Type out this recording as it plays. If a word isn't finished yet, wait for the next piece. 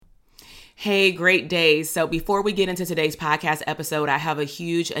Hey, great day. So before we get into today's podcast episode, I have a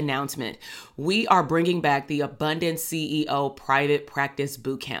huge announcement. We are bringing back the Abundance CEO Private Practice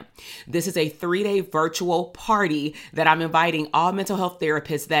Bootcamp. This is a 3-day virtual party that I'm inviting all mental health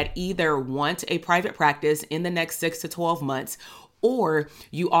therapists that either want a private practice in the next 6 to 12 months, or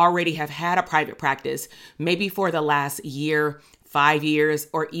you already have had a private practice, maybe for the last year, 5 years,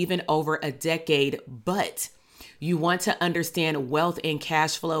 or even over a decade, but you want to understand wealth and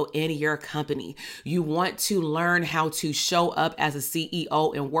cash flow in your company. You want to learn how to show up as a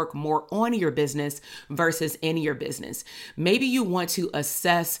CEO and work more on your business versus in your business. Maybe you want to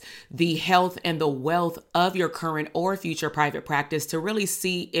assess the health and the wealth of your current or future private practice to really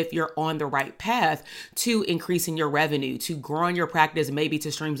see if you're on the right path to increasing your revenue, to growing your practice, maybe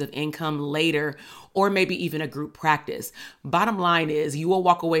to streams of income later, or maybe even a group practice. Bottom line is you will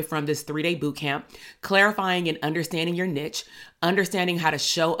walk away from this 3-day bootcamp clarifying and understanding your niche, understanding how to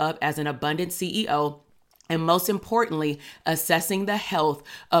show up as an abundant CEO, and most importantly, assessing the health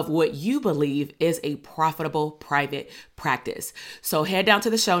of what you believe is a profitable private practice. So head down to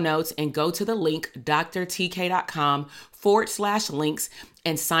the show notes and go to the link, drtk.com/links,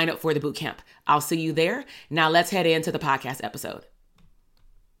 and sign up for the bootcamp. I'll see you there. Now let's head into the podcast episode.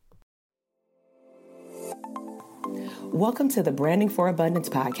 Welcome to the Branding for Abundance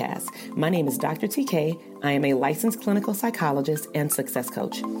podcast. My name is Dr. TK. I am a licensed clinical psychologist and success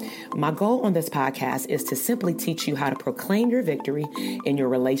coach. My goal on this podcast is to simply teach you how to proclaim your victory in your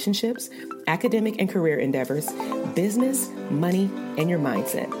relationships, academic and career endeavors, business, money, and your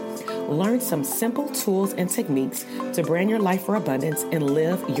mindset. Learn some simple tools and techniques to brand your life for abundance and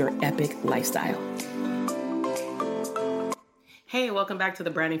live your epic lifestyle. Hey, welcome back to the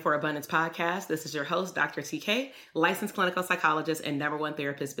Branding for Abundance podcast. This is your host, Dr. TK, licensed clinical psychologist and #1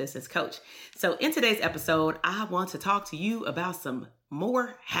 therapist business coach. So in today's episode, I want to talk to you about some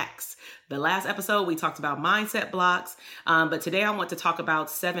more hacks. The last episode, we talked about mindset blocks, but today I want to talk about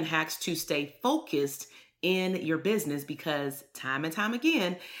 7 hacks to stay focused in your business, because time and time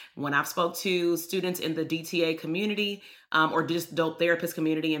again, when I've spoke to students in the DTA community or just dope therapist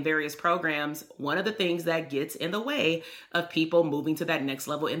community in various programs, one of the things that gets in the way of people moving to that next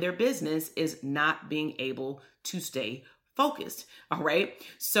level in their business is not being able to stay focused. All right.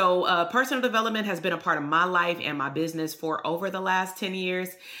 So personal development has been a part of my life and my business for over the last 10 years.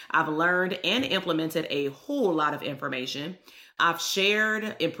 I've learned and implemented a whole lot of information. I've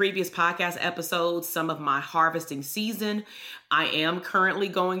shared in previous podcast episodes some of my harvesting season. I am currently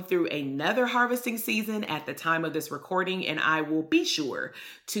going through another harvesting season at the time of this recording, and I will be sure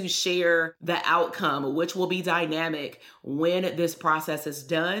to share the outcome, which will be dynamic when this process is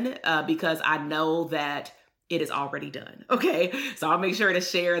done, because I know that it is already done. Okay. So I'll make sure to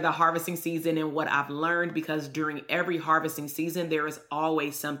share the harvesting season and what I've learned, because during every harvesting season, there is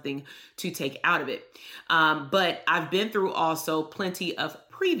always something to take out of it. But I've been through also plenty of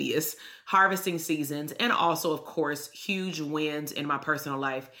previous harvesting seasons, and also, of course, huge wins in my personal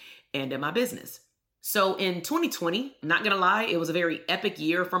life and in my business. So in 2020, I'm not going to lie, it was a very epic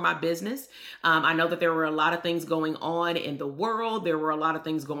year for my business. I know that there were a lot of things going on in the world. There were a lot of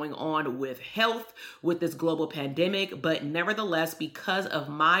things going on with health, with this global pandemic. But nevertheless, because of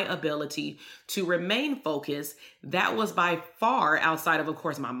my ability to remain focused, that was by far outside of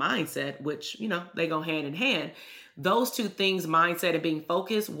course, my mindset, which, they go hand in hand. Those two things, mindset and being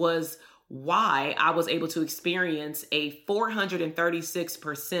focused, was why I was able to experience a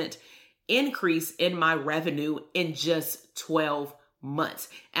 436% increase in my revenue in just 12 months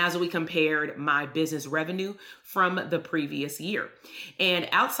as we compared my business revenue from the previous year. And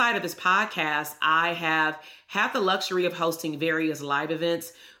outside of this podcast, I have had the luxury of hosting various live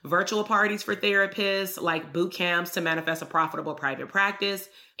events, virtual parties for therapists, like boot camps to manifest a profitable private practice.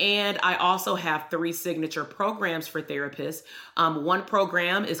 And I also have 3 signature programs for therapists. One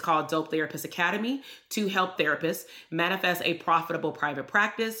program is called Dope Therapist Academy to help therapists manifest a profitable private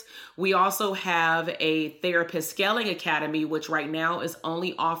practice. We also have a Therapist Scaling Academy, which right now is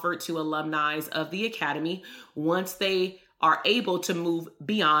only offered to alumni of the academy once they are able to move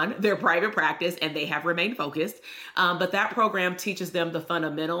beyond their private practice and they have remained focused. But that program teaches them the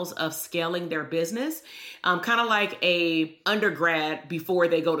fundamentals of scaling their business, kind of like a undergrad before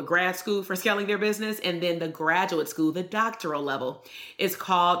they go to grad school for scaling their business. And then the graduate school, the doctoral level, is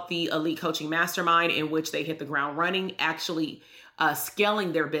called the Elite Coaching Mastermind, in which they hit the ground running, actually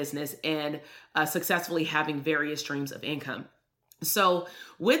scaling their business and successfully having various streams of income. So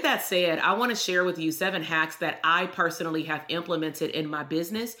with that said, I want to share with you 7 hacks that I personally have implemented in my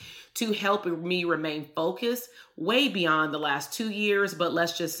business to help me remain focused way beyond the last 2 years, but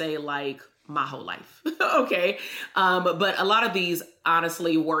let's just say like my whole life. Okay. But a lot of these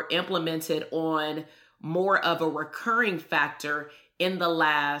honestly were implemented on more of a recurring factor in the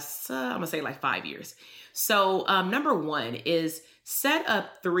last, I'm gonna say like 5 years. So number one is set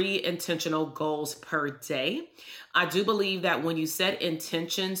up 3 intentional goals per day. I do believe that when you set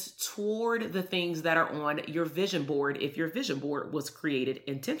intentions toward the things that are on your vision board, if your vision board was created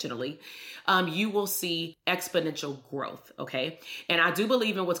intentionally, you will see exponential growth. Okay. And I do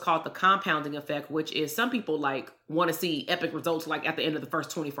believe in what's called the compounding effect, which is some people like want to see epic results like at the end of the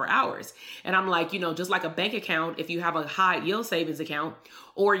first 24 hours. And I'm like, just like a bank account, if you have a high yield savings account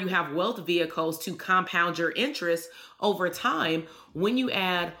or you have wealth vehicles to compound your interest over time, when you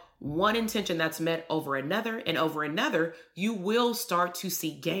add one intention that's met over another and over another, you will start to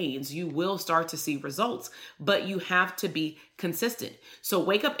see gains. You will start to see results, but you have to be consistent. So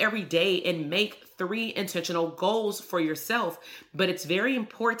wake up every day and make 3 intentional goals for yourself. But it's very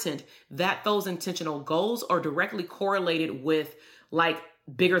important that those intentional goals are directly correlated with like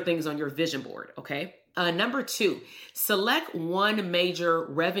bigger things on your vision board. Okay. Number 2, select one major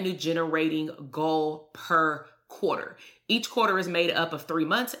revenue generating goal per quarter. Each quarter is made up of 3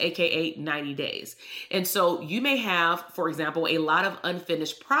 months, aka 90 days. And so you may have, for example, a lot of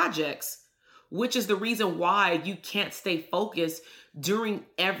unfinished projects, which is the reason why you can't stay focused during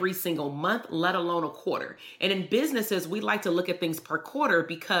every single month, let alone a quarter. And in businesses, we like to look at things per quarter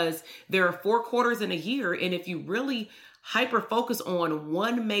because there are 4 quarters in a year. And if you really hyper focus on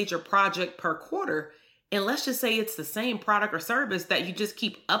one major project per quarter, and let's just say it's the same product or service that you just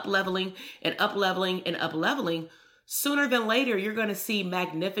keep up leveling and up leveling and up leveling, sooner than later, you're going to see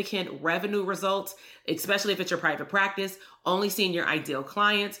magnificent revenue results, especially if it's your private practice, only seeing your ideal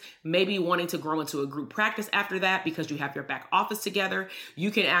clients, maybe wanting to grow into a group practice after that because you have your back office together. You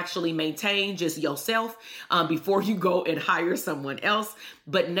can actually maintain just yourself before you go and hire someone else.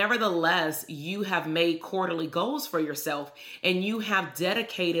 But nevertheless, you have made quarterly goals for yourself and you have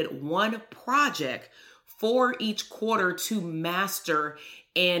dedicated one project for each quarter to master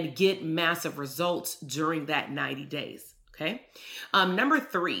and get massive results during that 90 days. Okay. Number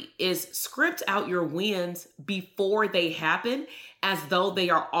 3 is script out your wins before they happen as though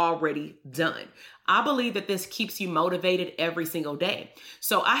they are already done. I believe that this keeps you motivated every single day.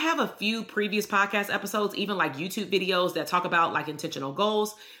 So I have a few previous podcast episodes, even like YouTube videos that talk about like intentional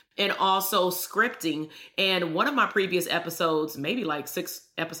goals and also scripting. And one of my previous episodes, maybe like 6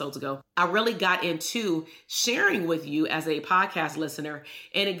 episodes ago, I really got into sharing with you as a podcast listener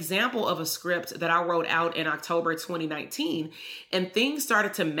an example of a script that I wrote out in October 2019. And things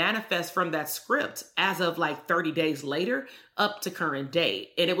started to manifest from that script as of like 30 days later up to current day.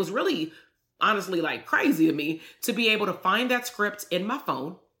 And it was really honestly like crazy to me to be able to find that script in my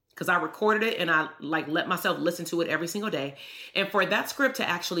phone, because I recorded it and I like let myself listen to it every single day. And for that script to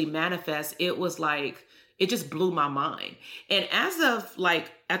actually manifest, it was like, it just blew my mind. And as of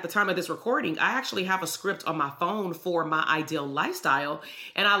like at the time of this recording, I actually have a script on my phone for my ideal lifestyle.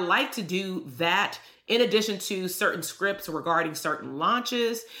 And I like to do that in addition to certain scripts regarding certain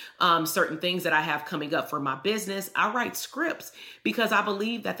launches, certain things that I have coming up for my business. I write scripts because I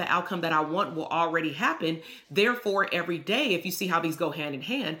believe that the outcome that I want will already happen. Therefore, every day, if you see how these go hand in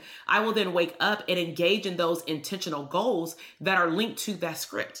hand, I will then wake up and engage in those intentional goals that are linked to that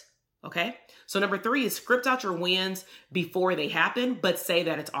script. Okay. So number 3 is script out your wins before they happen, but say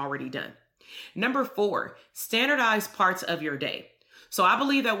that it's already done. Number 4, standardize parts of your day. So I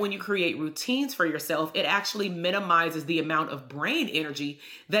believe that when you create routines for yourself, it actually minimizes the amount of brain energy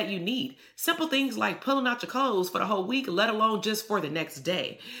that you need. Simple things like pulling out your clothes for the whole week, let alone just for the next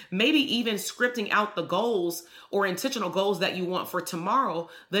day. Maybe even scripting out the goals or intentional goals that you want for tomorrow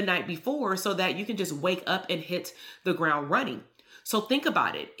the night before so that you can just wake up and hit the ground running. So think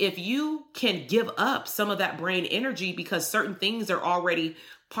about it. If you can give up some of that brain energy because certain things are already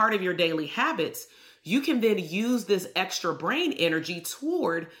part of your daily habits, you can then use this extra brain energy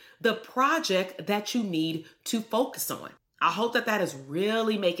toward the project that you need to focus on. I hope that that is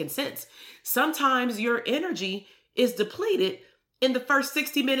really making sense. Sometimes your energy is depleted in the first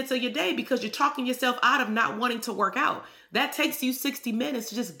 60 minutes of your day because you're talking yourself out of not wanting to work out. That takes you 60 minutes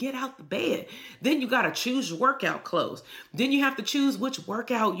to just get out the bed. Then you got to choose your workout clothes. Then you have to choose which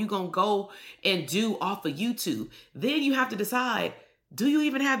workout you're going to go and do off of YouTube. Then you have to decide, do you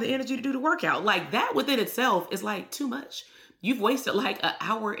even have the energy to do the workout? Like that within itself is like too much. You've wasted like an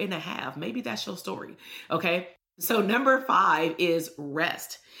hour and a half. Maybe that's your story. Okay. So number 5 is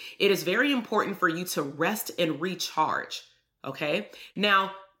rest. It is very important for you to rest and recharge. Okay.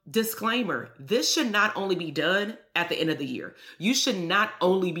 Now, disclaimer, this should not only be done at the end of the year. You should not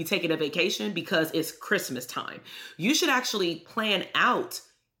only be taking a vacation because it's Christmas time. You should actually plan out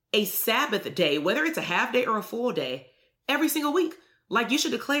a Sabbath day, whether it's a half day or a full day, every single week. Like you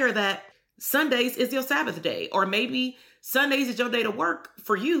should declare that Sundays is your Sabbath day, or maybe Sundays is your day to work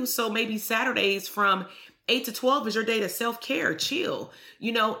for you. So maybe Saturdays from 8 to 12 is your day to self-care, chill,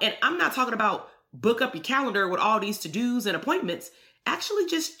 and I'm not talking about book up your calendar with all these to-dos and appointments. Actually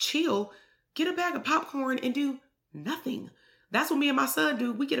just chill, get a bag of popcorn and do nothing. That's what me and my son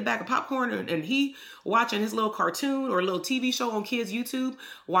do. We get a bag of popcorn and he watching his little cartoon or a little TV show on kids' YouTube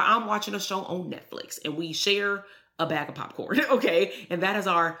while I'm watching a show on Netflix, and we share a bag of popcorn. Okay. And that is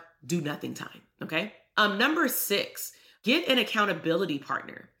our do nothing time. Okay. Number 6, get an accountability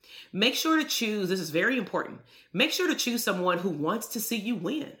partner. Make sure to choose, this is very important. Make sure to choose someone who wants to see you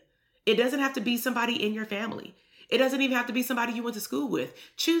win. It doesn't have to be somebody in your family. It doesn't even have to be somebody you went to school with.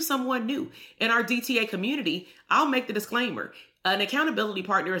 Choose someone new. In our DTA community, I'll make the disclaimer. An accountability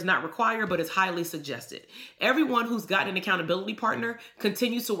partner is not required, but is highly suggested. Everyone who's got an accountability partner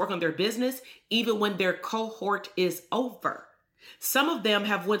continues to work on their business, even when their cohort is over. Some of them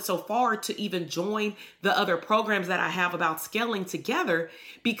have went so far to even join the other programs that I have about scaling together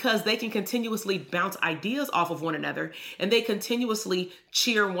because they can continuously bounce ideas off of one another and they continuously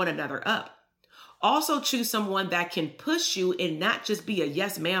cheer one another up. Also choose someone that can push you and not just be a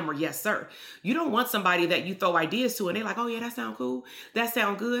yes ma'am or yes sir. You don't want somebody that you throw ideas to and they're like, oh yeah, that sound cool. That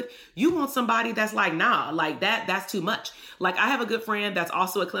sound good. You want somebody that's like, nah, like that's too much. Like I have a good friend that's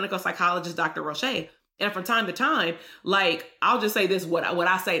also a clinical psychologist, Dr. Roche. And from time to time, like, I'll just say this, what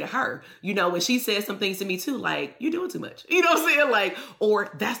I say to her, when she says some things to me too, like, you're doing too much, you know what I'm saying? Like,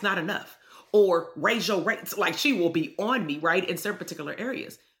 or that's not enough, or raise your rates. Like she will be on me, right? In certain particular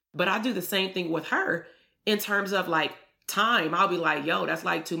areas. But I do the same thing with her in terms of like time. I'll be like, yo, that's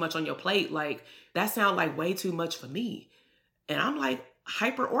like too much on your plate. Like that sounds like way too much for me. And I'm like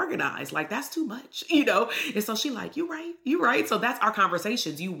hyper organized. Like that's too much, And so she like, you right. So that's our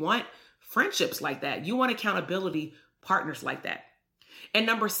conversations. You want friendships like that. You want accountability partners like that. And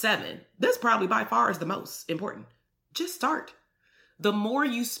number 7, this probably by far is the most important. Just start. The more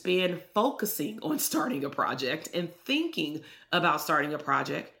you spend focusing on starting a project and thinking about starting a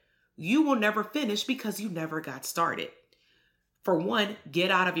project, you will never finish because you never got started. For one,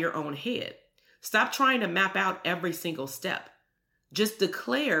 get out of your own head. Stop trying to map out every single step. Just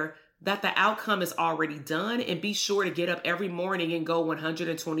declare that the outcome is already done and be sure to get up every morning and go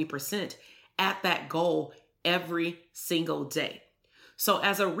 120% at that goal every single day. So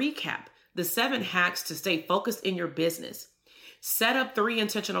as a recap, the 7 hacks to stay focused in your business. Set up 3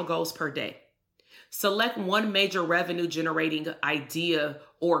 intentional goals per day. Select one major revenue generating idea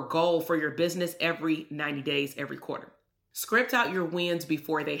or goal for your business every 90 days, every quarter. Script out your wins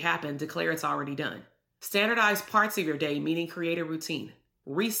before they happen. Declare it's already done. Standardize parts of your day, meaning create a routine.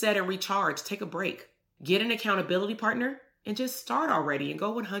 Reset and recharge. Take a break. Get an accountability partner and just start already and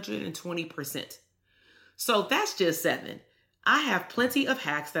go 120%. So that's just 7. I have plenty of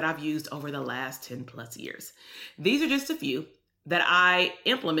hacks that I've used over the last 10 plus years. These are just a few that I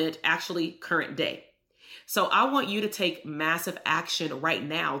implement actually current day. So I want you to take massive action right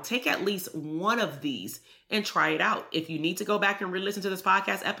now. Take at least one of these and try it out. If you need to go back and re-listen to this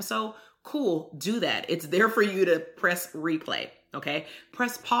podcast episode, cool, do that. It's there for you to press replay, okay?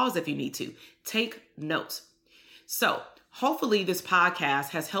 Press pause if you need to. Take notes. So hopefully this podcast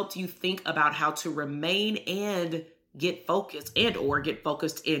has helped you think about how to remain and get focused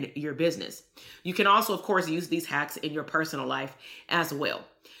in your business. You can also, of course, use these hacks in your personal life as well.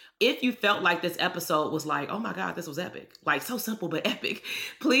 If you felt like this episode was like, oh my God, this was epic, like so simple but epic,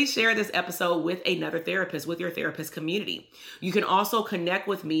 please share this episode with another therapist, with your therapist community. You can also connect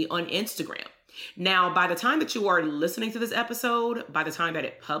with me on Instagram. Now, by the time that you are listening to this episode, by the time that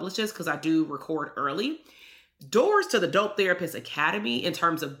it publishes, because I do record early, doors to the Dope Therapist Academy in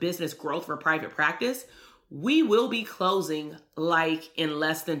terms of business growth for private practice, we will be closing like in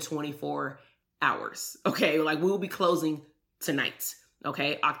less than 24 hours. Okay. Like we will be closing tonight.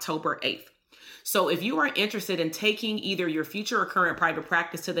 Okay. October 8th. So if you are interested in taking either your future or current private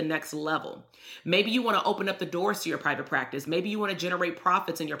practice to the next level, maybe you want to open up the doors to your private practice. Maybe you want to generate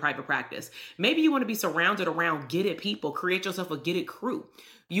profits in your private practice. Maybe you want to be surrounded around get it people, create yourself a get it crew.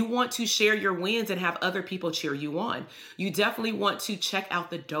 You want to share your wins and have other people cheer you on. You definitely want to check out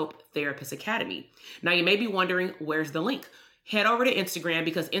the Dope Therapist Academy. Now you may be wondering, where's the link? Head over to Instagram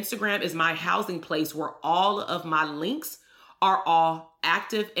because Instagram is my housing place where all of my links are all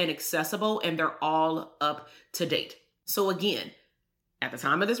active and accessible and they're all up to date. So again, at the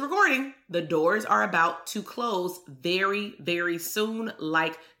time of this recording, the doors are about to close very, very soon,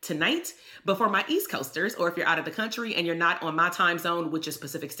 like tonight. But for my East Coasters, or if you're out of the country and you're not on my time zone, which is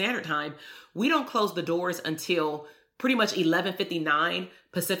Pacific Standard Time, we don't close the doors until pretty much 11:59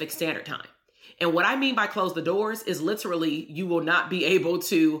 Pacific Standard Time. And what I mean by close the doors is literally you will not be able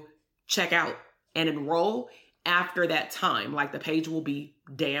to check out and enroll after that time. Like the page will be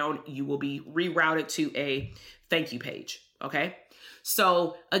down. You will be rerouted to a thank you page. Okay.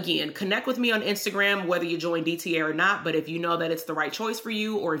 So again, connect with me on Instagram, whether you join DTA or not. But if you know that it's the right choice for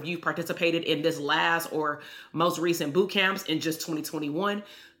you, or if you've participated in this last or most recent boot camps in just 2021,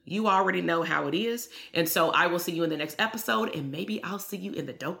 you already know how it is. And so I will see you in the next episode, and maybe I'll see you in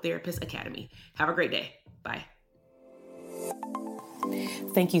the Dope Therapist Academy. Have a great day. Bye.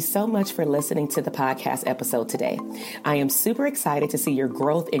 Thank you so much for listening to the podcast episode today. I am super excited to see your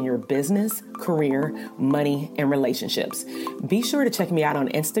growth in your business, career, money, and relationships. Be sure to check me out on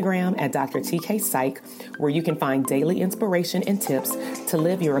Instagram at Dr. TK Psych, where you can find daily inspiration and tips to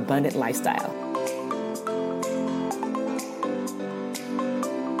live your abundant lifestyle.